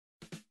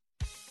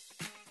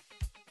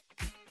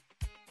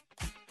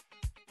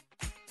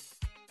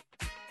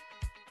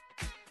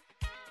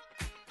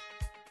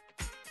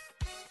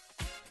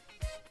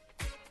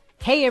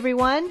Hey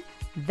everyone,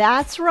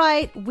 that's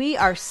right, we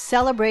are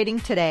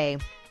celebrating today.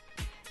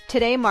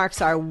 Today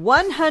marks our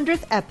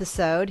 100th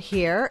episode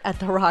here at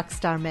the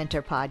Rockstar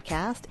Mentor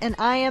Podcast, and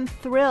I am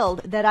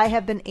thrilled that I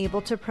have been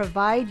able to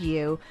provide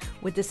you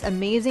with this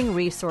amazing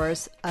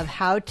resource of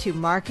how to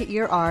market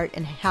your art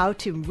and how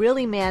to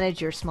really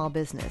manage your small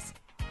business.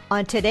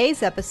 On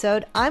today's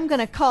episode, I'm going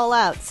to call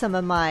out some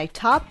of my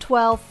top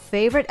 12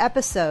 favorite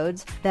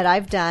episodes that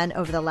I've done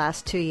over the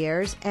last 2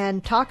 years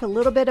and talk a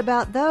little bit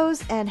about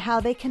those and how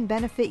they can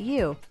benefit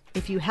you.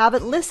 If you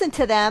haven't listened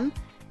to them,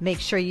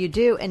 make sure you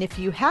do. And if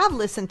you have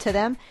listened to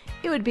them,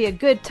 it would be a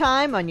good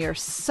time on your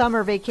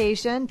summer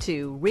vacation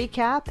to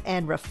recap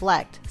and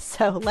reflect.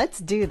 So let's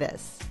do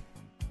this.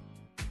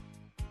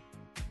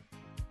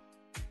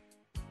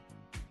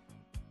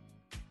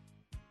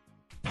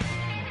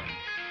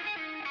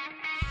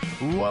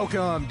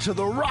 Welcome to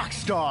the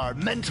Rockstar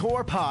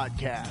Mentor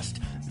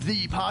Podcast,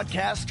 the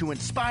podcast to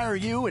inspire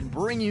you and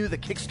bring you the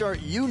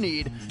kickstart you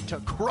need to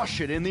crush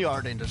it in the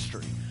art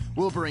industry.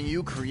 We'll bring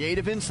you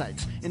creative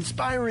insights,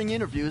 inspiring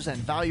interviews, and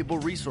valuable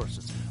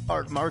resources,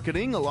 art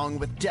marketing, along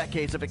with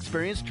decades of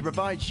experience to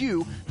provide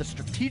you the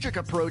strategic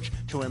approach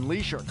to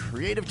unleash your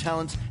creative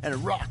talents and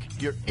rock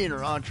your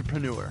inner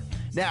entrepreneur.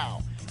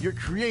 Now, your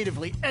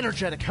creatively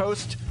energetic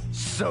host,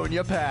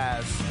 Sonia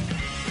Paz.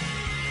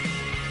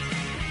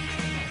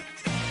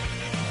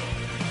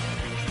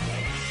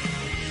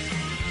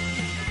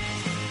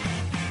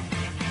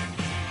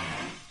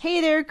 Hey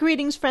there,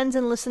 greetings friends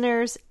and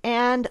listeners,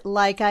 and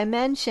like I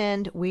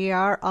mentioned, we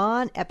are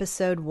on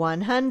episode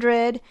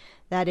 100.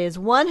 That is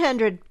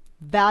 100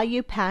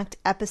 value-packed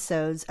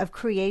episodes of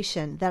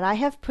creation that I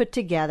have put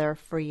together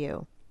for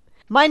you.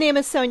 My name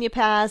is Sonia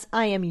Paz.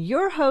 I am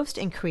your host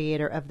and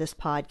creator of this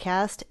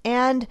podcast,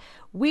 and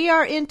we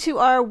are into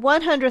our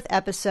 100th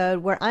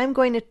episode where I'm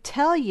going to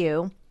tell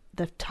you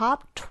the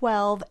top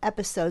 12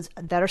 episodes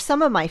that are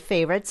some of my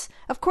favorites.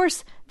 Of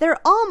course, they're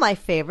all my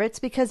favorites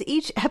because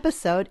each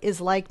episode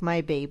is like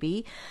my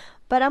baby.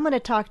 But I'm going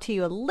to talk to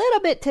you a little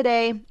bit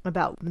today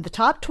about the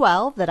top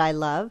 12 that I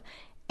love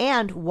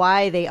and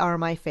why they are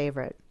my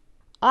favorite.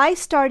 I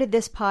started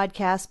this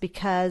podcast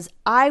because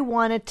I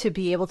wanted to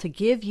be able to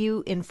give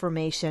you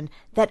information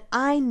that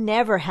I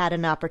never had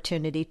an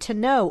opportunity to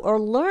know or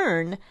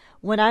learn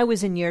when I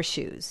was in your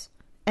shoes.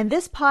 And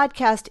this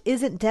podcast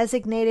isn't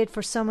designated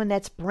for someone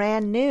that's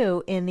brand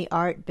new in the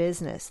art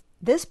business.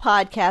 This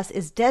podcast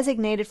is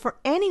designated for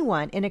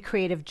anyone in a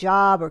creative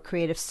job or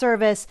creative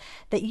service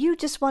that you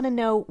just want to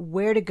know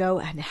where to go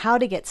and how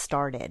to get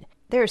started.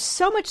 There's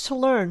so much to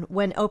learn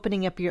when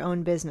opening up your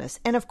own business.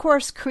 And of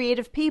course,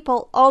 creative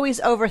people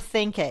always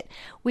overthink it.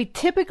 We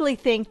typically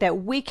think that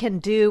we can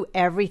do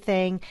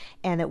everything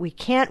and that we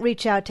can't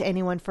reach out to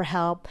anyone for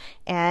help.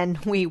 And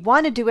we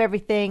want to do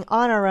everything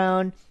on our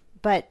own.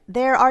 But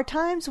there are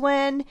times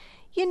when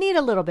you need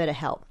a little bit of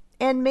help.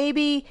 And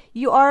maybe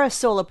you are a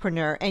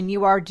solopreneur and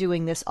you are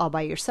doing this all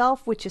by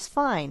yourself, which is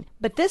fine.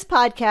 But this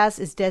podcast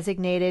is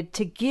designated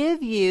to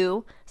give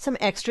you some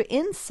extra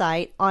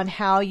insight on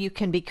how you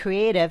can be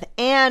creative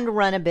and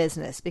run a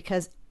business.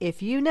 Because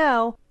if you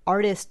know,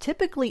 artists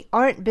typically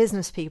aren't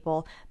business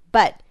people,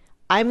 but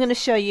I'm going to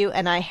show you,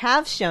 and I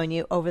have shown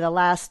you over the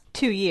last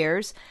 2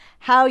 years,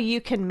 how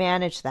you can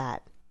manage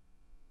that.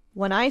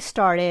 When I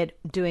started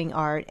doing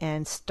art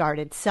and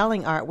started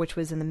selling art, which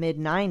was in the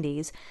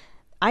mid-90s,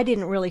 I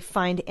didn't really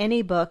find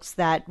any books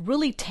that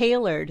really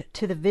tailored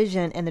to the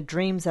vision and the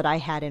dreams that I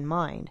had in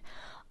mind.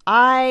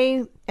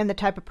 I am the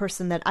type of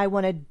person that I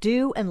want to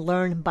do and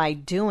learn by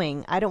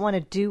doing. I don't want to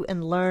do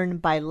and learn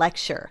by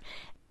lecture.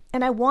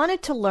 And I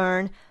wanted to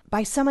learn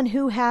by someone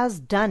who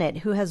has done it,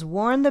 who has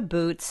worn the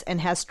boots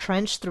and has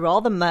trenched through all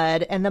the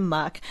mud and the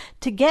muck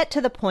to get to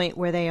the point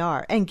where they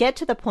are and get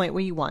to the point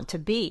where you want to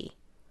be.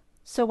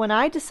 So when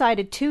I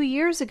decided 2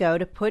 years ago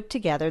to put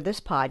together this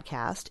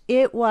podcast,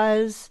 it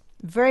was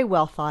very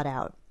well thought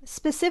out.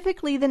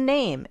 Specifically the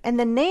name. And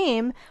the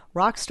name,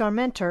 Rockstar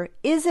Mentor,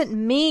 isn't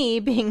me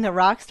being the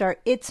rock star.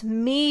 It's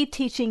me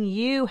teaching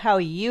you how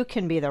you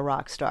can be the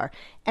rock star.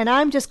 And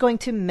I'm just going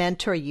to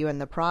mentor you in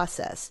the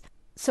process.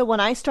 So when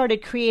I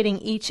started creating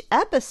each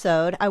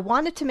episode, I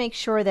wanted to make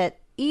sure that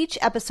each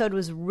episode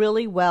was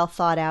really well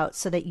thought out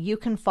so that you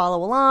can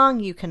follow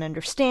along, you can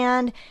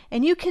understand,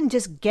 and you can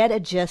just get a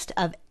gist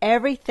of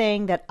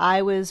everything that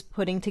I was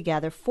putting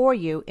together for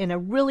you in a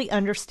really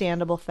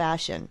understandable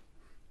fashion.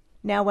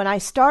 Now, when I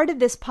started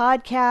this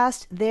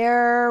podcast,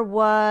 there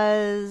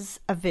was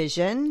a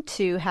vision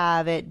to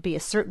have it be a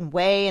certain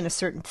way and a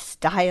certain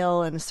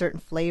style and a certain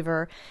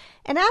flavor.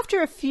 And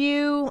after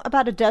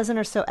about a dozen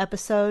or so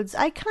episodes,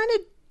 I kind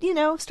of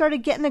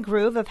started getting the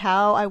groove of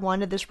how I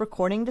wanted this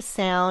recording to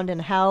sound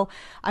and how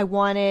I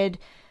wanted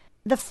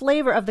the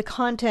flavor of the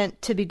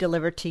content to be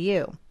delivered to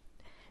you.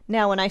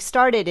 Now, when I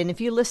started, and if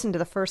you listen to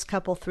the first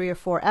couple, 3 or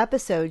 4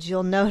 episodes,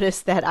 you'll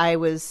notice that I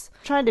was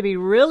trying to be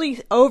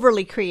really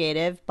overly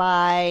creative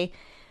by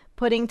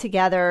putting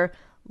together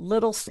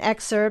little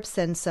excerpts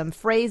and some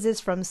phrases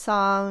from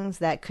songs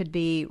that could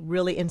be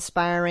really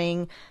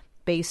inspiring,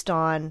 based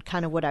on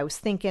kind of what I was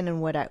thinking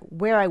and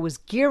where I was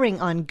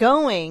gearing on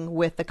going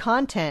with the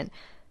content.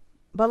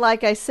 But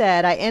like I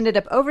said, I ended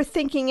up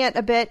overthinking it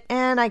a bit,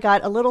 and I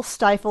got a little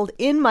stifled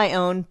in my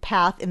own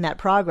path in that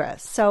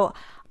progress. So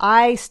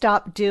I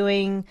stopped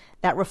doing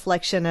that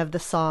reflection of the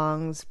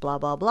songs, blah,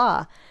 blah,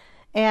 blah.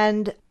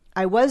 And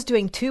I was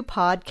doing 2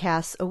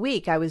 podcasts a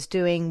week. I was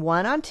doing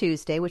one on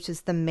Tuesday, which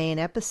is the main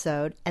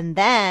episode. And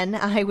then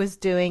I was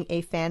doing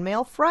a Fan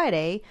Mail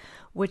Friday,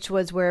 which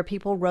was where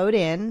people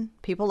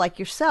like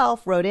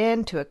yourself wrote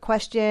in to a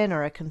question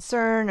or a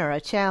concern or a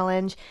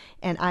challenge,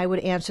 and I would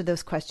answer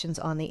those questions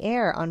on the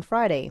air on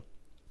Friday.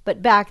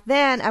 But back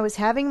then, I was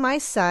having my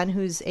son,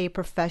 who's a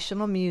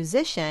professional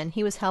musician.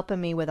 He was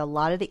helping me with a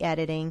lot of the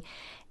editing,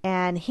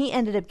 and he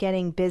ended up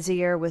getting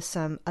busier with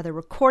some other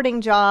recording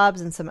jobs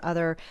and some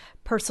other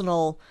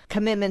personal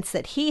commitments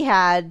that he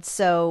had.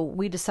 So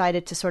we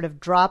decided to sort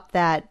of drop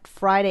that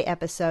Friday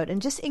episode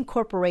and just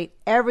incorporate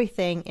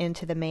everything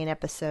into the main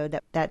episode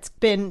that's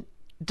been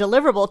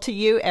deliverable to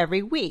you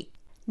every week.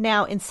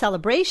 Now, in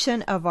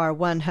celebration of our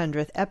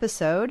 100th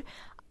episode,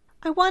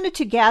 I wanted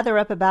to gather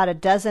up about a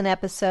dozen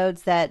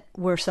episodes that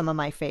were some of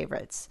my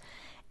favorites.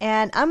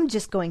 And I'm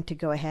just going to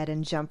go ahead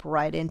and jump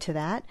right into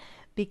that,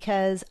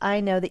 because I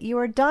know that you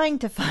are dying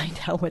to find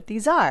out what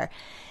these are.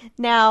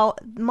 Now,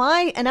 and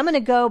I'm going to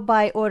go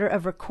by order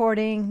of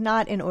recording,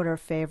 not in order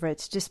of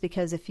favorites, just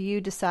because if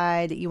you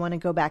decide that you want to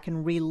go back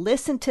and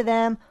re-listen to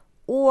them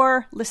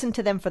or listen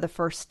to them for the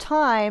first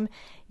time,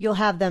 you'll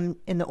have them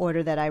in the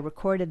order that I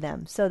recorded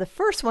them. So the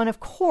first one, of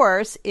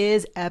course,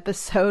 is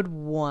episode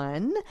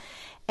 1.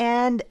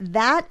 And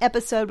that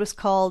episode was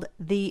called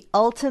The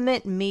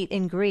Ultimate Meet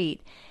and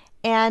Greet.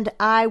 And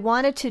I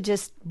wanted to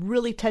just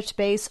really touch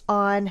base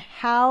on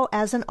how,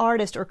 as an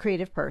artist or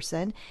creative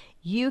person,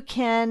 you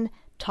can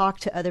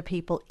talk to other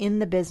people in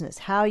the business,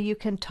 how you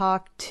can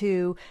talk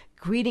to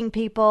greeting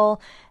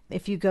people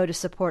if you go to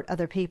support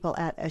other people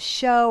at a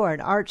show or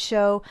an art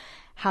show,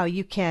 how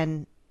you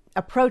can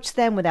approach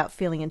them without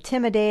feeling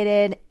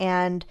intimidated.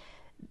 And,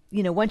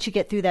 once you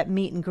get through that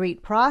meet and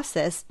greet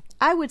process,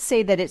 I would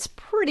say that it's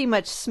pretty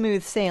much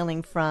smooth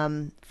sailing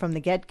from the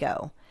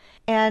get-go.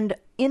 And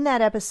in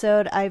that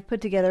episode, I've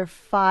put together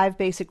 5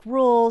 basic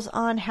rules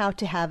on how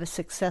to have a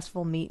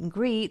successful meet and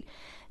greet,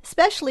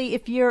 especially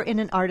if you're in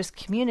an artist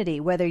community,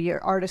 whether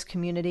your artist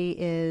community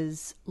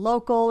is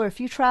local or if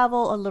you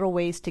travel a little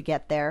ways to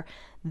get there.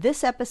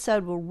 This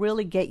episode will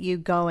really get you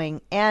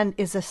going and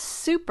is a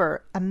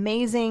super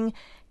amazing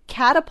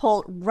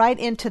catapult right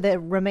into the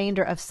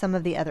remainder of some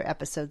of the other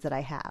episodes that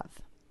I have.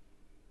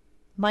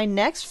 My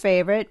next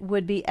favorite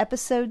would be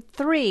episode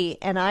 3,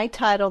 and I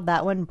titled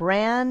that one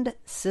Brand,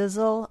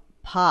 Sizzle,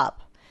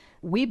 Pop.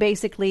 We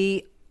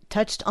basically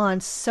touched on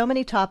so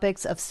many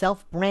topics of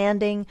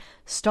self-branding,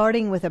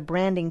 starting with a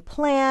branding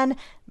plan,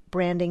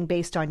 branding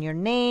based on your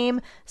name,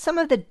 some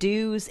of the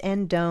do's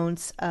and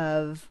don'ts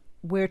of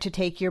where to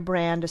take your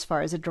brand as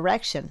far as a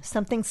direction,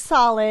 something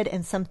solid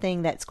and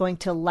something that's going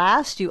to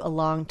last you a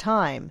long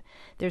time.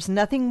 There's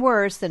nothing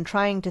worse than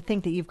trying to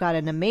think that you've got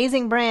an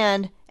amazing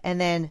brand and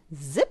then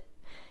zip,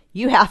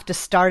 you have to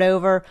start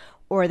over,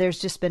 or there's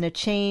just been a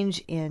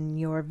change in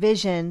your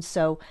vision.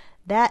 So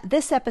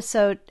this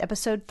episode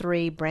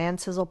 3,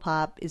 Brand Sizzle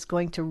Pop, is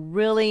going to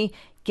really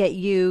get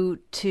you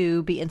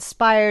to be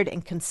inspired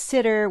and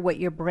consider what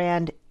your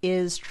brand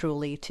is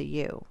truly to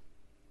you.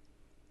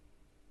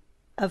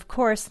 Of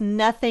course,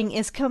 nothing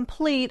is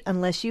complete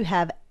unless you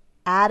have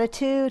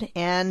attitude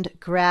and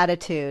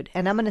gratitude.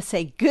 And I'm going to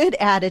say good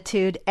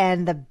attitude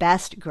and the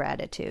best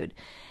gratitude.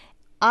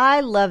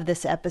 I love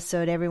this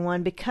episode,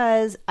 everyone,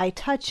 because I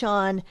touch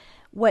on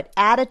what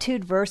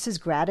attitude versus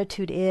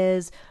gratitude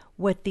is,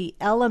 what the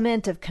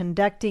element of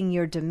conducting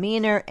your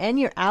demeanor and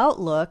your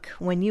outlook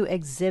when you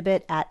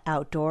exhibit at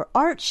outdoor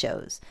art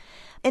shows.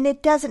 And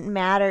it doesn't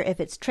matter if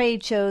it's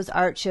trade shows,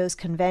 art shows,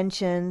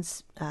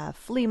 conventions,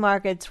 flea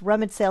markets,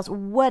 rummage sales,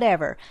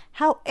 whatever.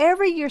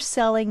 However you're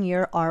selling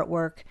your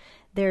artwork,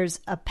 there's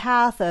a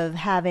path of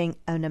having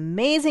an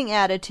amazing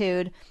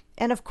attitude.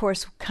 And of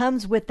course,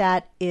 comes with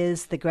that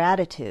is the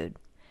gratitude.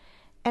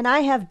 And I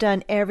have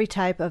done every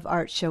type of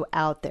art show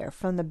out there,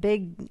 from the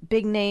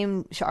big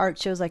name art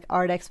shows like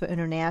Art Expo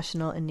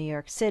International in New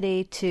York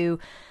City to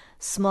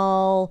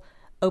small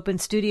open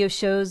studio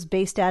shows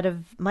based out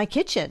of my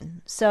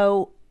kitchen.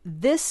 So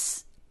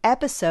this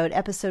episode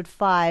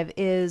 5,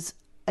 is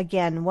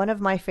again one of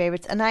my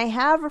favorites. And I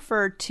have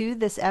referred to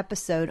this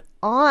episode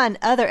on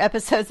other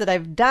episodes that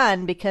I've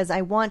done because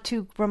I want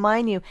to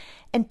remind you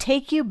and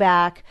take you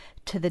back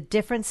to the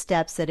different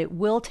steps that it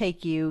will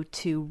take you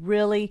to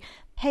really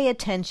pay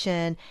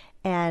attention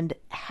and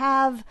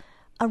have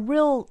a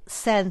real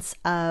sense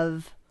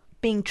of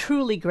being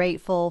truly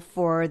grateful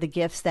for the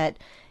gifts that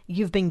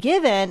you've been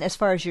given as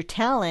far as your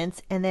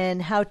talents, and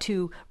then how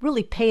to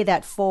really pay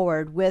that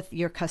forward with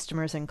your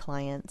customers and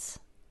clients.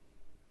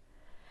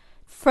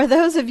 For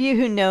those of you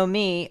who know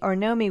me or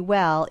know me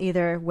well,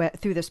 either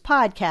through this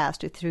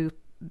podcast or through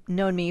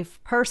known me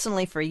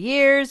personally for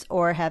years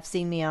or have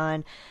seen me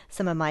on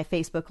some of my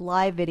Facebook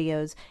Live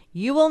videos,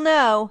 you will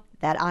know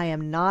that I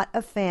am not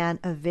a fan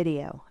of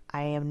video.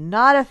 I am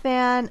not a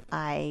fan.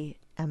 I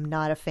am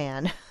not a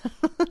fan.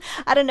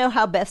 I don't know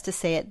how best to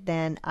say it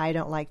than I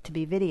don't like to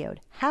be videoed.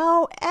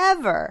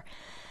 However,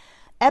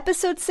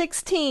 episode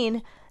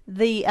 16,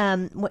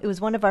 it was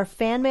one of our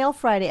Fan Mail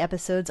Friday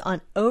episodes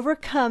on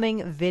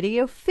overcoming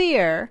video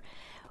fear,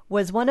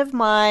 was one of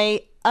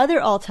my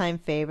other all-time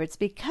favorites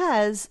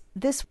because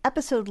this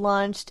episode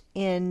launched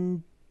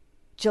in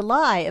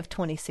July of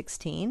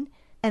 2016.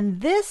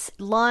 And this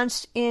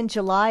launched in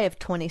July of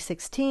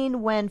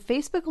 2016 when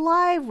Facebook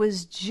Live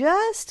was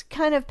just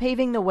kind of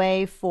paving the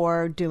way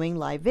for doing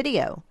live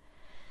video.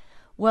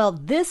 Well,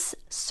 this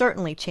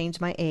certainly changed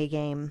my A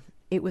game.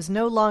 It was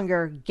no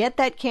longer get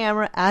that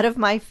camera out of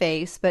my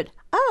face, but,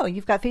 oh,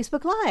 you've got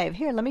Facebook Live.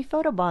 Here, let me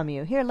photobomb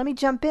you. Here, let me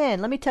jump in.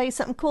 Let me tell you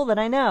something cool that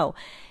I know.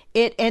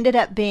 It ended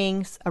up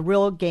being a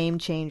real game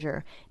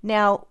changer.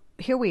 Now,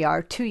 here we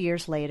are 2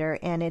 years later,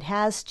 and it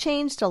has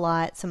changed a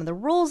lot. Some of the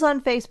rules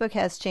on Facebook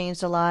has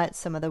changed a lot.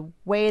 Some of the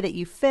way that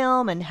you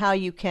film and how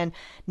you can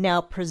now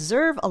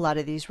preserve a lot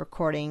of these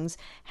recordings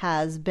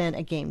has been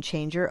a game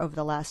changer over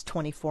the last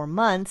 24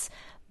 months.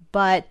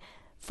 But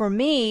for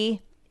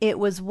me, it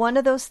was one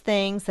of those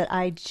things that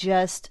I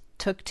just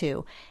took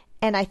to.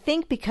 And I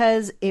think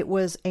because it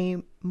was a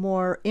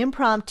more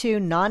impromptu,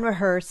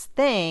 non-rehearsed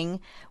thing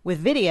with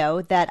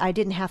video that I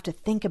didn't have to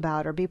think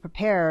about or be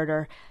prepared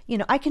or,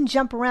 I can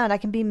jump around. I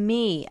can be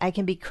me. I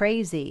can be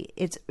crazy.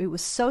 It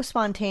was so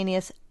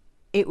spontaneous.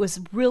 It was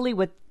really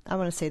what I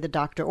want to say the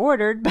doctor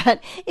ordered, but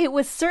it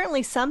was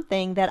certainly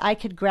something that I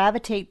could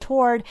gravitate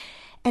toward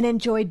and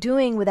enjoy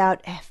doing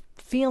without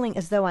feeling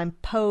as though I'm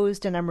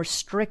posed and I'm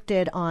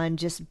restricted on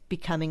just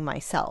becoming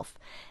myself.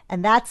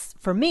 And that's,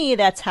 for me,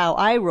 that's how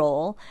I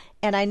roll.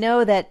 And I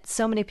know that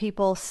so many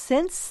people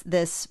since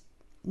this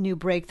new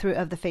breakthrough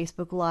of the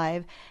Facebook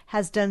Live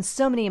has done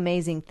so many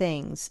amazing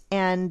things.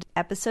 And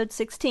episode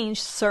 16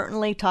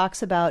 certainly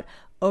talks about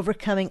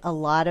overcoming a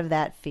lot of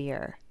that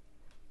fear.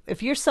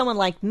 If you're someone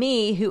like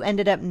me who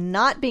ended up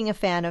not being a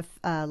fan of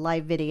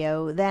live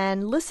video,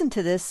 then listen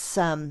to this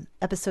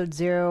episode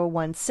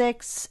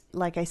 016.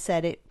 Like I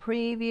said, it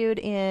previewed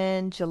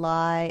in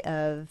July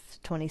of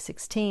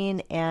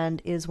 2016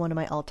 and is one of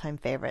my all-time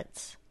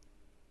favorites.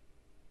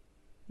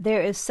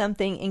 There is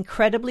something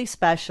incredibly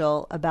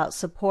special about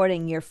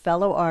supporting your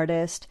fellow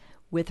artist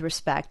with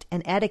respect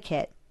and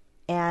etiquette.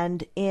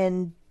 And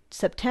in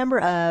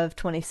September of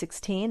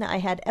 2016, I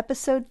had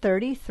episode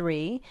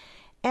 33,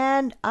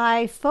 and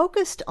I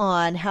focused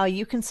on how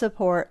you can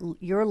support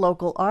your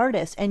local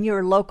artist and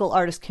your local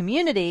artist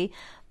community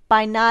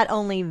by not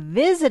only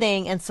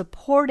visiting and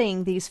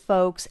supporting these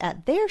folks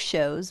at their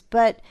shows,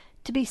 but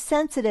to be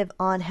sensitive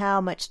on how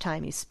much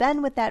time you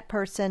spend with that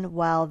person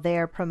while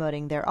they're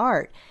promoting their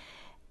art.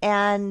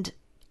 And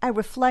I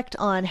reflect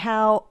on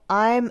how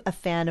I'm a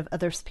fan of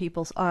other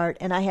people's art,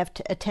 and I have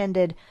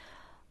attended,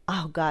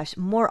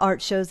 more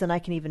art shows than I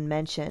can even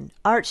mention.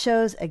 Art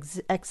shows,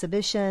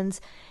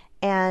 exhibitions,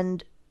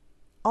 and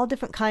all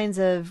different kinds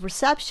of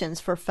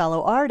receptions for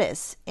fellow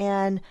artists.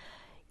 And,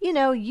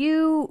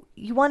 you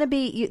want to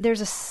be,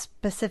 there's a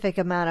specific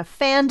amount of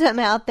fandom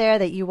out there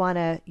that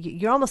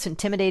you're almost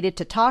intimidated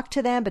to talk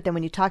to them, but then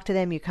when you talk to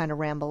them, you kind of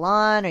ramble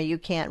on, or you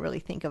can't really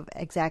think of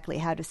exactly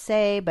how to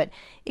say, but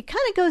it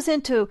kind of goes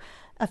into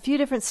a few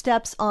different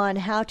steps on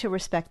how to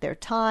respect their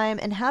time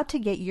and how to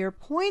get your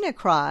point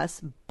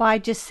across by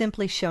just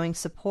simply showing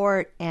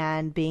support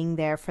and being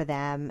there for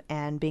them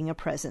and being a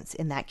presence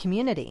in that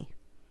community.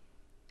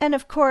 And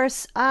of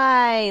course,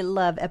 I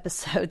love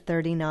episode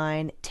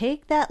 39,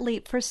 Take That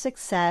Leap for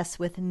Success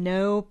with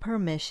No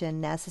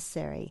Permission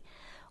Necessary.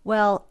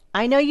 Well,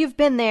 I know you've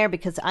been there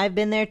because I've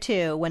been there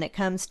too when it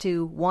comes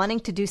to wanting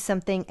to do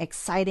something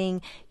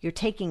exciting. You're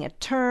taking a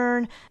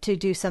turn to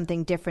do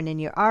something different in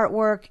your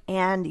artwork,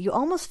 and you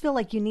almost feel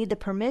like you need the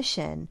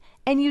permission.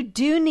 And you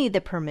do need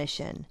the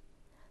permission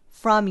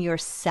from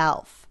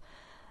yourself.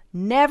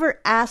 Never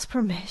ask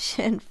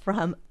permission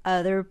from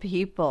other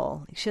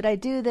people. Should I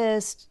do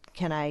this?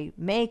 Can I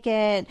make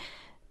it?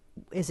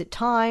 Is it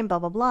time? Blah,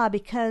 blah, blah.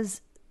 Because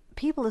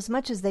people, as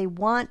much as they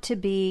want to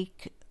be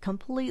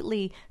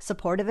completely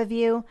supportive of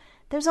you,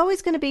 there's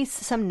always going to be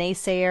some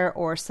naysayer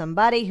or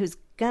somebody who's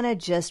going to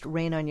just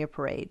rain on your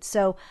parade.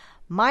 So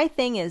my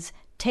thing is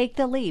take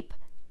the leap.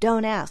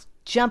 Don't ask.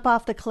 Jump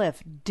off the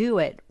cliff. Do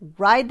it.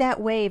 Ride that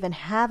wave and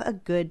have a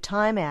good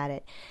time at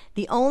it.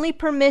 The only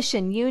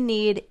permission you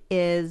need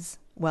is,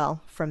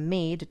 well, from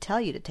me to tell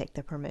you to take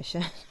the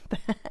permission.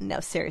 No,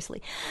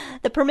 seriously.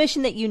 The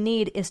permission that you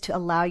need is to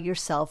allow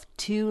yourself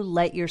to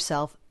let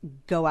yourself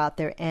go out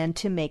there and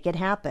to make it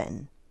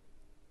happen.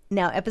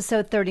 Now,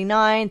 episode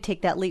 39,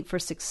 Take That Leap for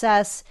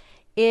Success,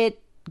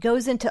 it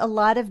goes into a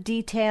lot of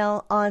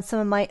detail on some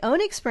of my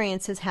own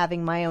experiences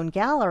having my own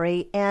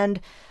gallery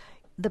and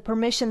the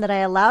permission that I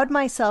allowed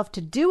myself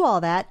to do all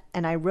that.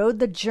 And I rode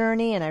the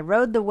journey and I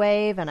rode the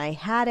wave and I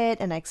had it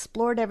and I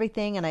explored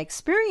everything and I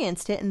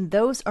experienced it. And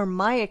those are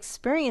my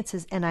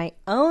experiences and I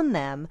own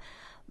them.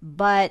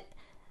 But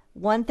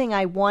one thing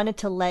I wanted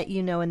to let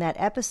you know in that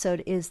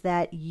episode is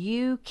that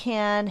you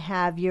can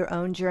have your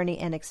own journey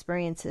and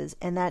experiences,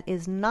 and that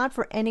is not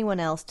for anyone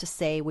else to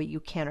say what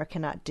you can or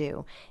cannot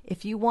do.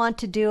 If you want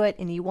to do it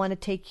and you want to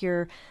take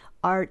your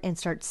art and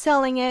start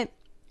selling it,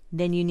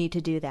 then you need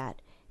to do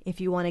that. If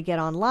you want to get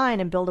online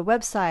and build a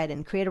website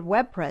and create a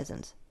web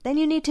presence, then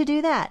you need to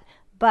do that.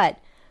 But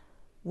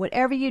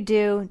whatever you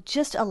do,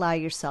 just allow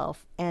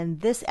yourself.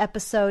 And this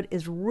episode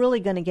is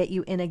really going to get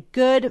you in a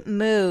good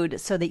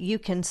mood so that you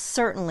can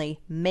certainly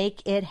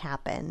make it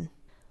happen.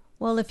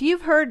 Well, if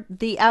you've heard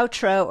the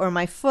outro or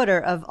my footer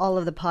of all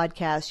of the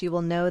podcasts, you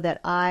will know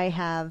that I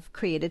have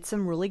created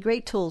some really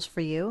great tools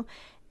for you.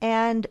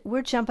 And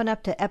we're jumping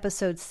up to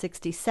episode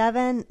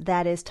 67.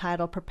 That is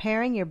titled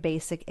Preparing Your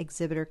Basic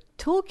Exhibitor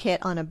Toolkit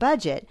on a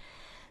Budget.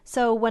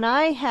 So when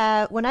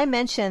I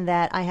mention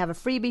that I have a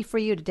freebie for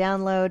you to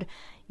download,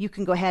 you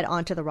can go ahead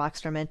onto the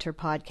Rockstar Mentor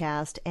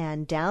podcast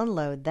and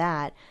download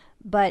that.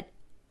 But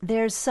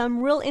there's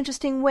some real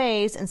interesting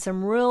ways and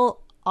some real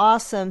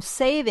awesome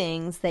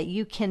savings that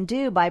you can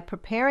do by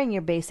preparing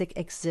your basic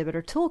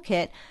exhibitor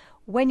toolkit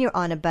when you're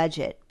on a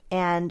budget.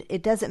 And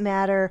it doesn't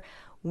matter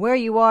where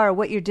you are or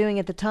what you're doing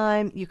at the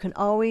time, you can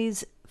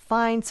always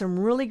find some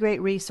really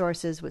great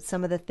resources with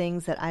some of the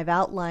things that I've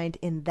outlined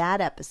in that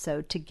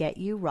episode to get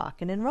you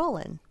rocking and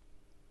rolling.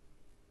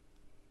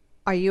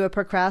 Are you a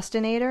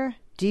procrastinator?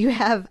 Do you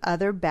have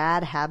other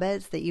bad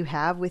habits that you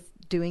have with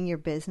doing your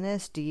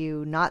business? Do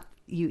you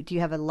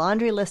have a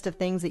laundry list of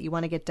things that you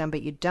want to get done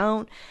but you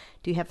don't?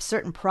 Do you have a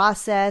certain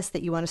process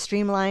that you want to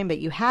streamline but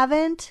you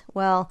haven't?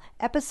 Well,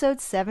 episode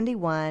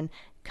 71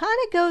 kind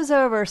of goes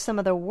over some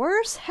of the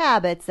worst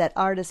habits that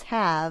artists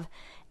have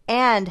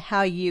and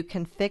how you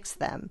can fix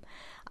them.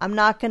 I'm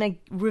not going to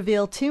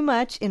reveal too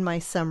much in my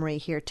summary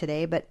here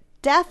today, but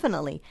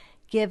definitely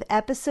give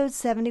episode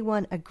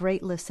 71 a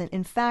great listen.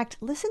 In fact,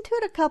 listen to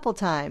it a couple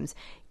times.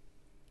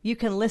 You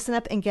can listen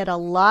up and get a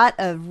lot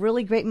of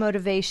really great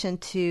motivation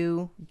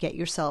to get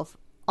yourself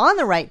on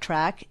the right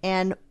track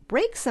and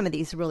break some of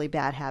these really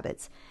bad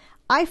habits.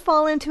 I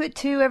fall into it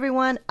too,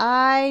 everyone.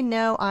 I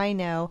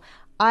know.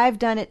 I've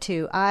done it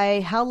too.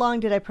 How long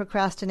did I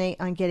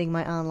procrastinate on getting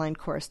my online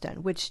course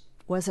done, which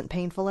wasn't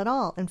painful at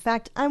all. In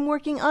fact, I'm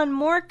working on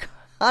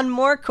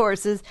more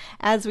courses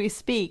as we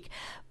speak.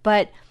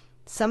 But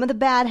some of the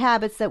bad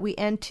habits that we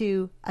end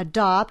to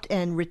adopt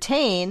and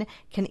retain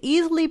can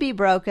easily be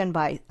broken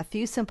by a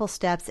few simple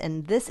steps,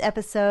 and this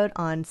episode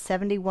on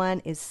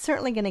 71 is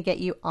certainly going to get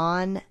you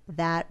on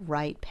that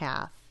right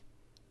path.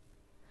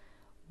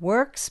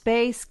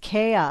 Workspace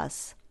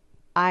chaos.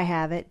 I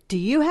have it. Do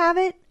you have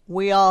it?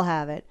 We all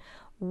have it.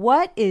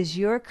 What is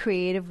your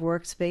creative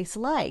workspace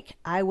like?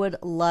 I would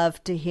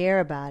love to hear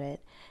about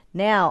it.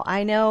 Now,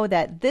 I know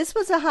that this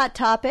was a hot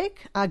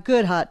topic, a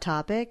good hot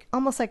topic,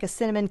 almost like a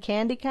cinnamon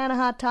candy kind of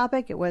hot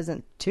topic. It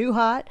wasn't too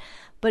hot,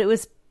 but it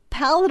was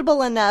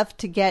palatable enough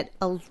to get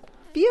a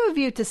few of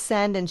you to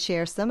send and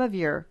share some of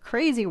your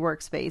crazy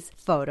workspace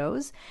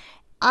photos.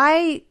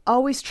 I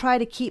always try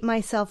to keep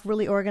myself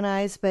really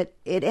organized, but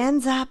it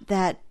ends up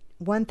that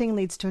one thing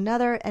leads to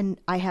another, and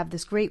I have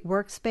this great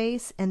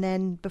workspace, and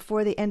then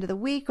before the end of the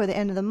week or the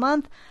end of the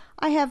month,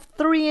 I have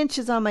 3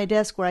 inches on my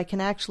desk where I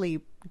can actually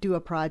do a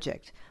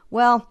project.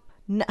 Well,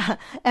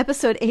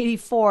 episode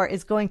 84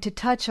 is going to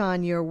touch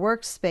on your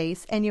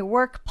workspace and your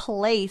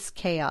workplace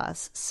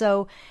chaos.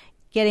 So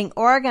getting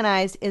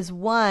organized is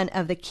one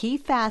of the key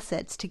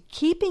facets to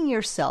keeping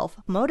yourself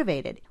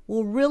motivated.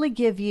 Will really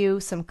give you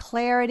some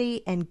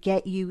clarity and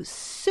get you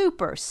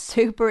super,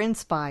 super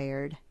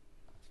inspired.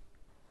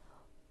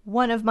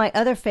 One of my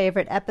other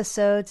favorite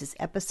episodes is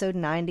episode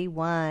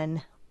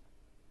 91,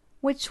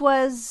 which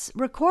was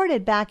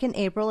recorded back in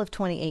April of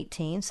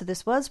 2018, so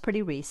this was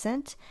pretty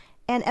recent.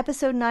 And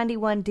episode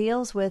 91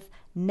 deals with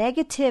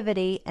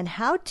negativity and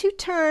how to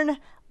turn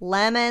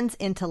lemons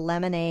into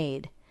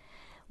lemonade.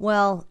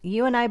 Well,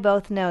 you and I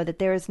both know that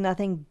there is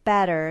nothing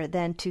better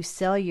than to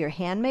sell your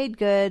handmade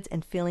goods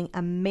and feeling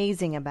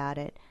amazing about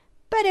it.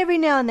 But every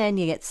now and then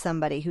you get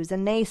somebody who's a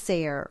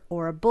naysayer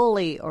or a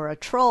bully or a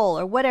troll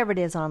or whatever it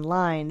is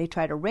online. They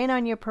try to rain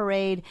on your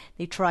parade.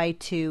 They try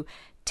to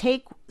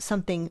take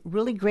something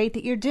really great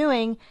that you're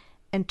doing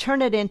and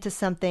turn it into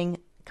something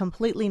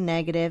completely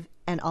negative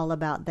and all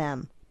about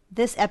them.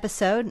 This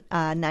episode,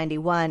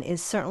 91,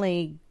 is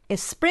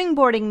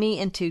springboarding me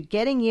into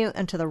getting you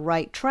into the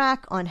right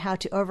track on how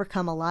to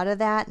overcome a lot of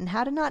that and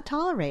how to not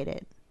tolerate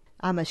it.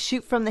 I'm a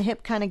shoot from the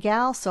hip kind of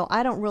gal, so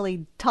I don't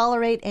really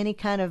tolerate any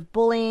kind of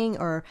bullying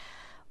or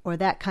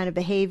that kind of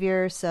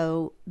behavior.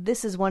 So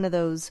this is one of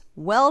those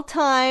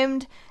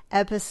well-timed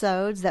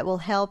episodes that will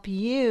help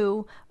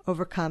you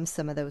overcome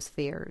some of those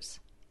fears.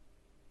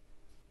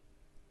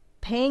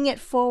 Paying it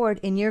forward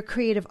in your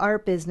creative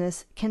art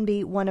business can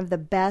be one of the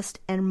best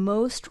and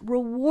most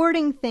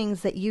rewarding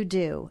things that you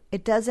do.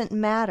 It doesn't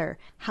matter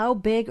how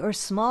big or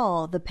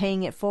small the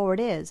paying it forward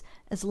is.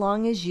 As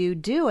long as you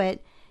do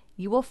it,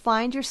 you will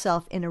find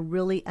yourself in a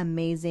really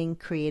amazing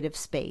creative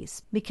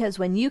space. Because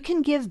when you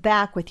can give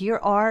back with your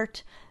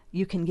art,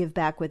 you can give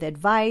back with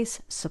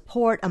advice,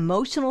 support,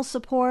 emotional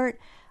support,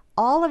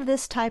 all of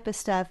this type of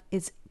stuff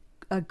is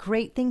a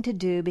great thing to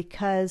do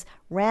because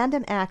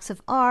random acts of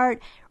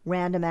art,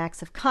 random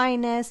acts of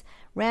kindness,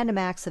 random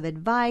acts of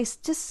advice,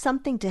 just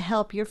something to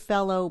help your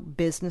fellow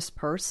business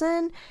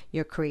person,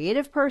 your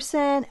creative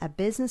person, a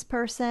business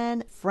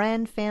person,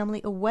 friend,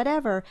 family, or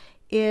whatever,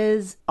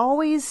 is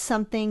always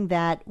something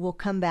that will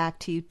come back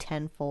to you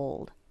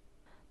tenfold.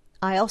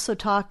 I also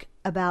talk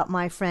about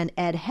my friend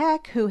Ed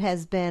Heck, who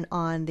has been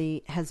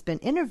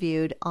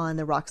interviewed on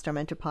the Rockstar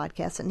Mentor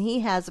podcast, and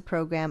he has a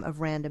program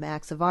of random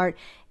acts of art.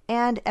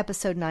 And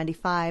episode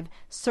 95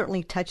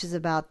 certainly touches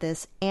about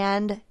this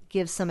and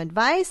gives some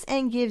advice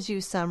and gives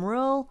you some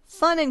real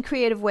fun and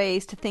creative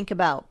ways to think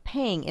about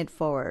paying it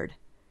forward.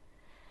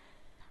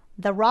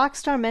 The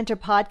Rockstar Mentor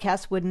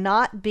podcast would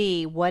not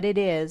be what it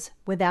is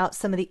without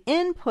some of the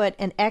input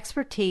and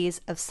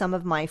expertise of some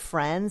of my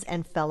friends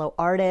and fellow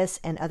artists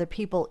and other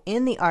people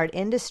in the art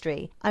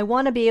industry. I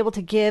want to be able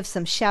to give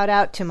some shout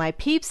out to my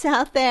peeps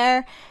out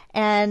there,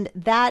 and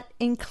that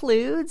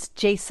includes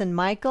Jason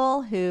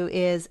Michael, who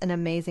is an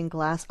amazing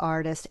glass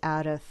artist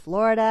out of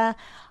Florida.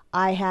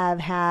 I have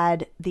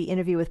had the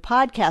interview with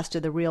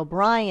podcaster The Real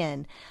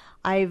Brian.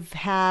 I've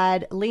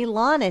had Lee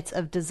Lonitz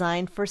of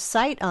Design for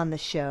Sight on the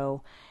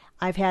show.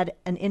 I've had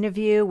an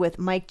interview with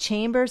Mike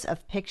Chambers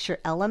of Picture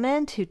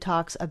Element, who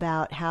talks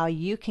about how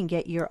you can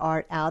get your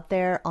art out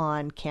there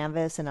on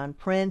canvas and on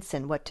prints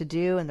and what to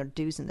do and the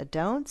do's and the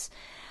don'ts.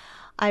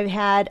 I've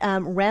had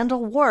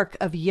Randall Wark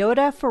of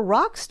Yoda for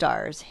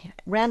Rockstars.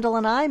 Randall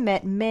and I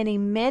met many,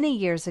 many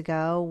years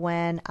ago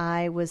when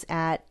I was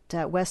at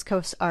West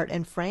Coast Art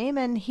and Frame,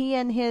 and he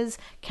and his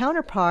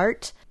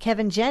counterpart,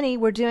 Kevin Jenny,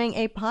 were doing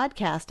a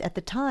podcast at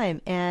the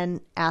time and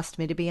asked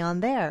me to be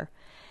on there.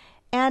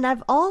 And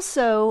I've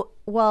also,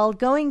 while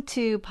going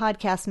to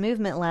Podcast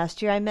Movement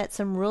last year, I met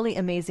some really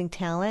amazing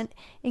talent,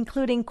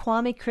 including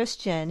Kwame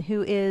Christian,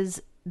 who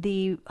is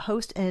the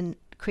host and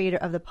creator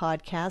of the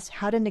podcast,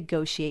 How to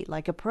Negotiate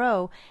Like a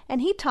Pro.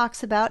 And he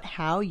talks about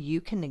how you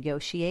can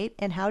negotiate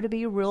and how to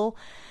be a real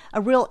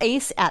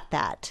ace at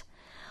that.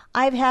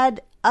 I've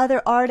had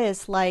other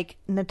artists like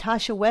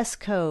Natasha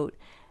Westcoat,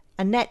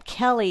 Annette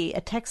Kelly,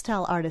 a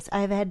textile artist.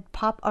 I've had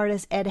pop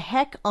artist Ed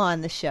Heck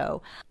on the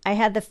show. I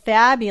had the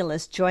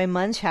fabulous Joy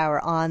Munchauer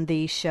on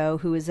the show,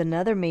 who is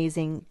another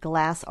amazing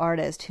glass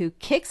artist who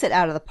kicks it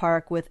out of the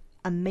park with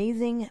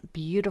amazing,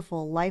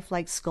 beautiful,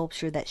 lifelike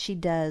sculpture that she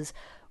does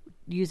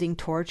using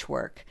torch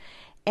work.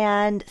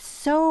 And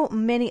so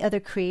many other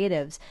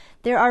creatives.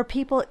 There are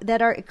people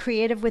that are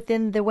creative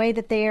within the way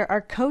that they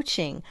are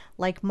coaching,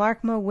 like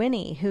Mark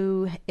Mowini,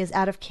 who is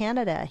out of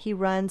Canada. He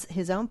runs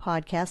his own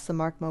podcast, The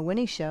Mark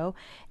Mowini Show,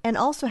 and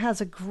also has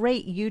a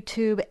great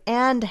YouTube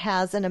and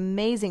has an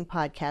amazing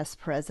podcast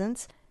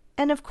presence.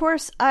 And of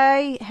course,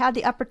 I had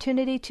the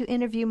opportunity to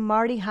interview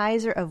Marty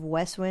Heiser of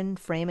Westwind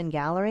Frame and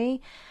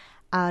Gallery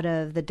out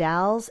of the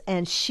Dalles,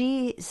 and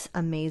she's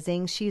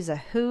amazing. She's a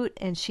hoot,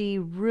 and she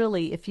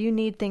really, if you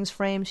need things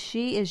framed,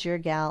 she is your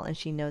gal, and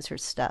she knows her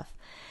stuff.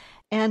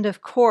 And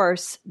of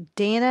course,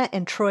 Dana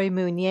and Troy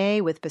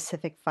Mounier with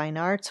Pacific Fine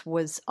Arts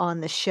was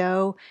on the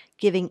show,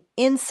 giving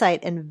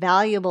insight and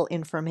valuable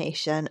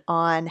information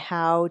on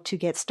how to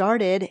get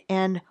started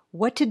and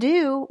what to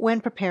do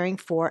when preparing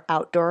for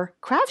outdoor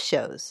craft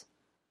shows.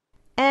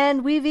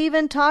 And we've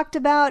even talked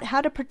about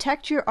how to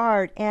protect your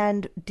art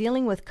and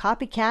dealing with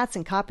copycats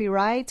and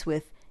copyrights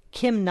with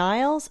Kim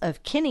Niles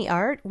of Kinney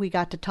Art. We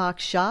got to talk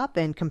shop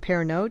and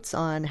compare notes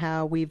on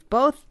how we've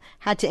both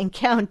had to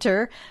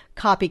encounter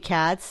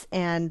copycats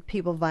and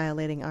people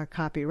violating our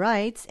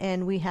copyrights,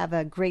 and we have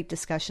a great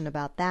discussion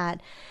about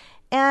that.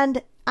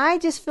 And I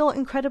just feel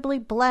incredibly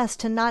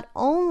blessed to not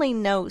only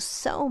know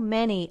so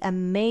many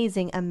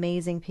amazing,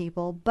 amazing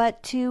people,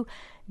 but to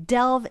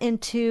delve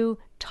into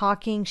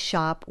talking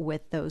shop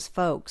with those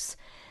folks.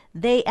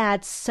 They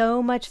add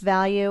so much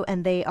value,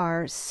 and they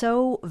are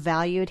so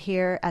valued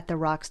here at the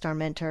Rockstar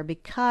Mentor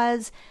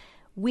because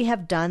we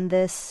have done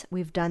this.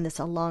 We've done this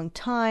a long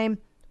time.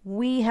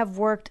 We have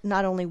worked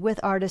not only with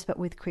artists, but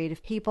with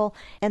creative people.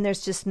 And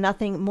there's just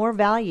nothing more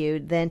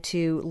valued than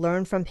to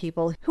learn from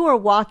people who are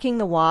walking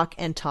the walk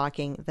and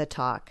talking the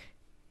talk.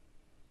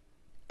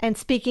 And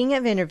speaking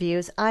of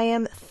interviews, I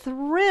am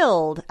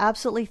thrilled,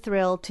 absolutely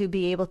thrilled to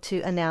be able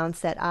to announce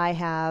that I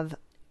have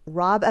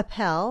Rob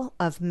Appel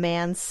of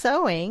Man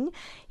Sewing.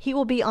 He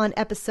will be on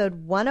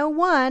episode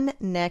 101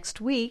 next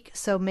week,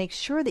 so make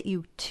sure that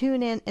you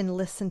tune in and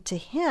listen to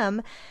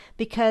him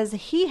because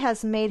he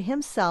has made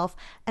himself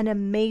an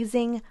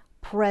amazing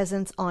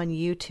presence on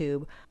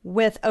YouTube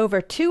with over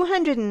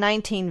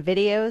 219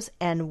 videos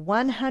and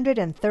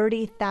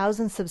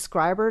 130,000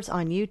 subscribers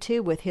on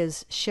YouTube with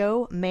his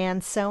show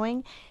Man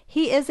Sewing.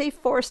 He is a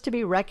force to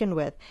be reckoned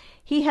with.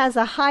 He has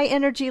a high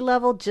energy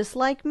level just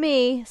like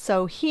me,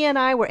 so he and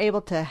I were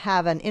able to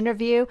have an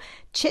interview,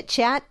 chit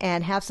chat,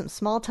 and have some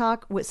small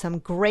talk with some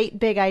great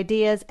big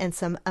ideas and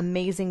some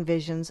amazing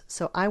visions.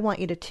 So I want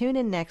you to tune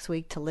in next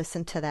week to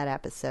listen to that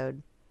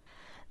episode.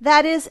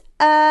 That is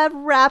a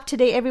wrap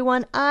today,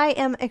 everyone. I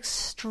am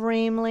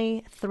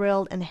extremely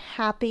thrilled and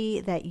happy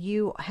that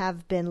you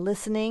have been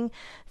listening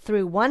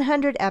through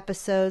 100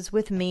 episodes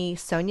with me,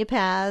 Sonia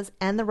Paz,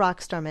 and the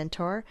Rockstar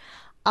Mentor.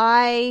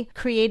 I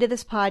created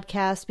this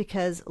podcast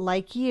because,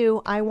 like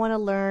you, I want to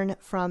learn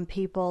from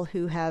people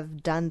who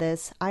have done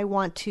this. I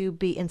want to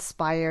be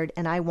inspired,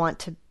 and I want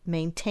to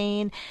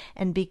maintain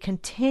and be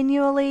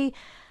continually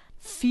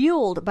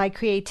fueled by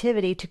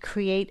creativity to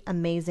create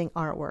amazing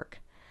artwork.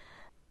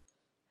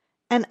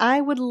 And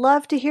I would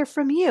love to hear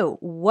from you.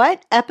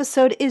 What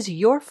episode is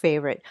your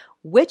favorite?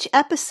 Which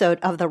episode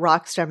of the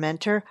Rockstar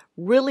Mentor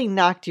really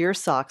knocked your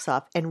socks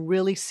off and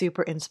really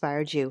super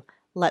inspired you?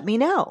 Let me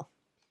know.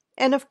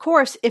 And of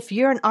course, if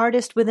you're an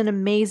artist with an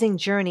amazing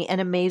journey and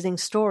amazing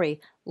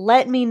story,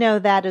 let me know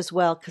that as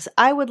well, because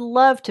I would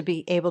love to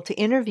be able to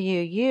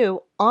interview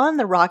you on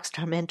the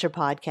Rockstar Mentor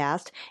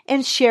podcast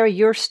and share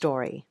your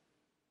story.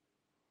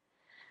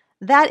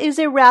 That is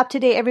a wrap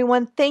today,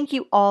 everyone. Thank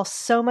you all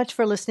so much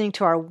for listening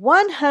to our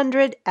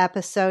 100th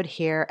episode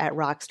here at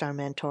Rockstar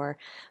Mentor.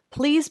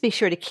 Please be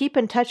sure to keep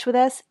in touch with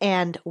us,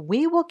 and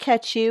we will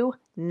catch you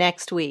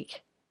next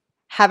week.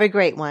 Have a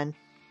great one.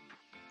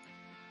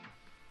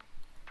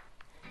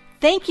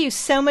 Thank you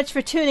so much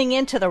for tuning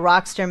in to the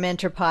Rockstar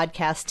Mentor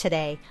podcast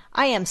today.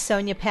 I am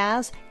Sonia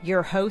Paz,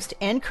 your host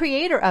and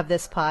creator of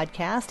this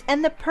podcast,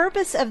 and the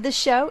purpose of this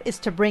show is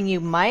to bring you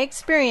my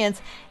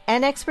experience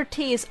and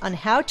expertise on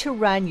how to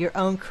run your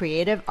own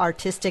creative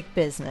artistic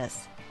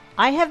business.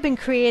 I have been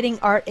creating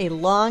art a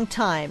long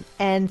time,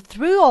 and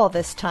through all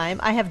this time,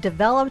 I have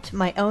developed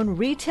my own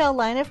retail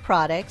line of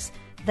products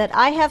that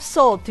I have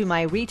sold through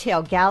my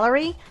retail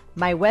gallery,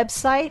 my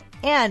website,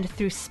 and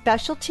through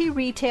specialty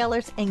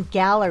retailers and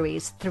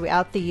galleries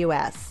throughout the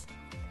U.S.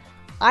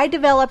 I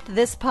developed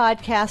this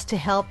podcast to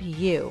help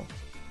you,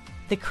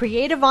 the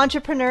creative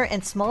entrepreneur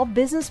and small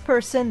business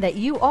person that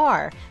you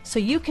are, so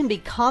you can be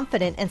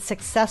confident and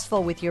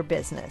successful with your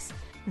business.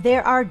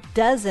 There are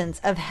dozens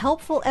of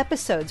helpful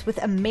episodes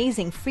with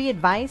amazing free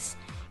advice,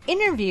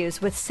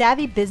 interviews with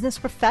savvy business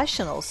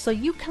professionals so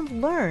you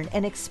can learn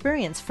and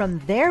experience from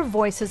their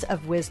voices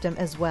of wisdom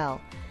as well.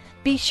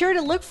 Be sure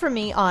to look for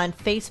me on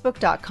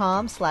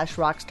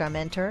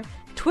Facebook.com/RockstarMentor,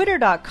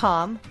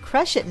 Twitter.com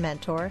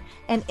CrushItMentor,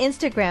 and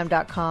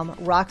Instagram.com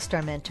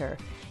RockstarMentor.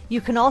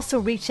 You can also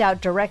reach out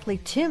directly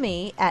to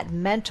me at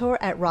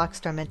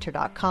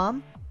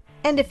mentor@rockstarmentor.com.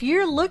 And if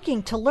you're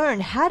looking to learn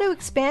how to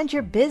expand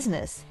your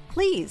business,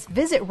 please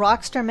visit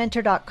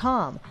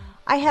rockstarmentor.com.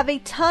 I have a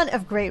ton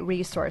of great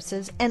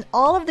resources, and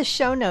all of the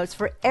show notes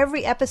for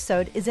every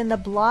episode is in the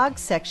blog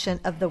section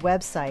of the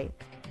website.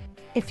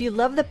 If you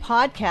love the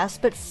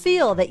podcast but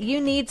feel that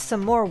you need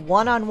some more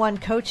one-on-one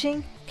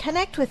coaching,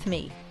 connect with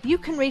me. You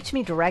can reach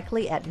me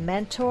directly at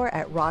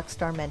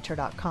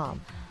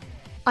mentor@rockstarmentor.com.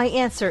 I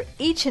answer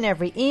each and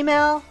every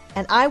email,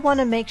 and I want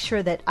to make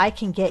sure that I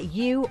can get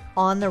you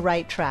on the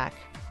right track.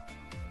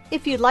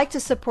 If you'd like to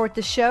support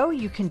the show,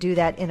 you can do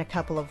that in a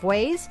couple of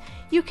ways.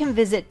 You can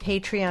visit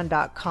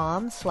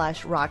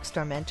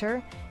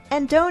patreon.com/rockstarmentor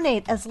and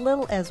donate as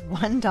little as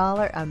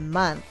 $1 a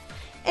month.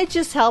 It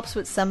just helps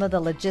with some of the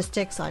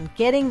logistics on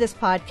getting this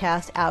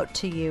podcast out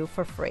to you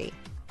for free.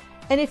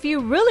 And if you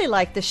really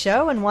like the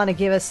show and want to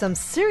give us some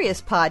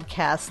serious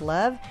podcast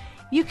love,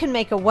 you can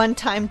make a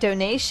one-time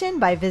donation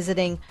by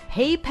visiting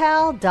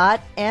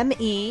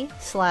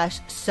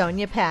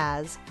paypal.me/Sonia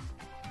Paz.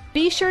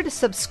 Be sure to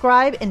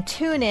subscribe and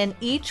tune in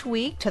each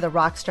week to the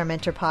Rockstar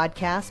Mentor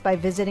podcast by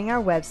visiting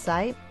our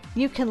website.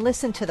 You can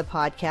listen to the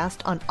podcast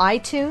on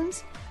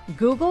iTunes,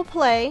 Google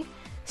Play,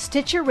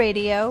 Stitcher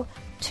Radio,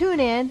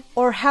 TuneIn,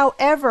 or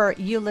however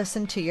you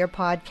listen to your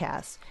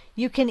podcasts.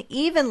 You can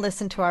even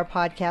listen to our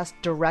podcast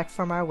direct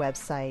from our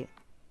website.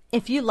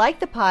 If you like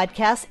the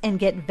podcast and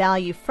get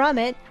value from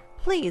it,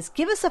 please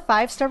give us a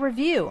 5-star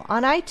review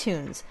on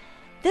iTunes.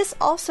 This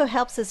also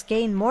helps us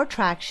gain more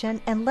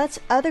traction and lets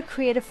other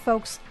creative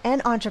folks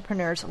and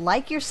entrepreneurs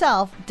like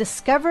yourself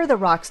discover the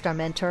Rockstar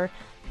Mentor.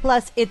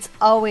 Plus, it's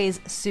always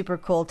super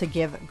cool to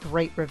give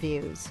great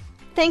reviews.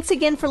 Thanks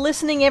again for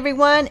listening,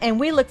 everyone, and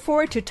we look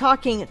forward to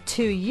talking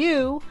to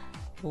you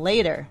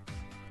later.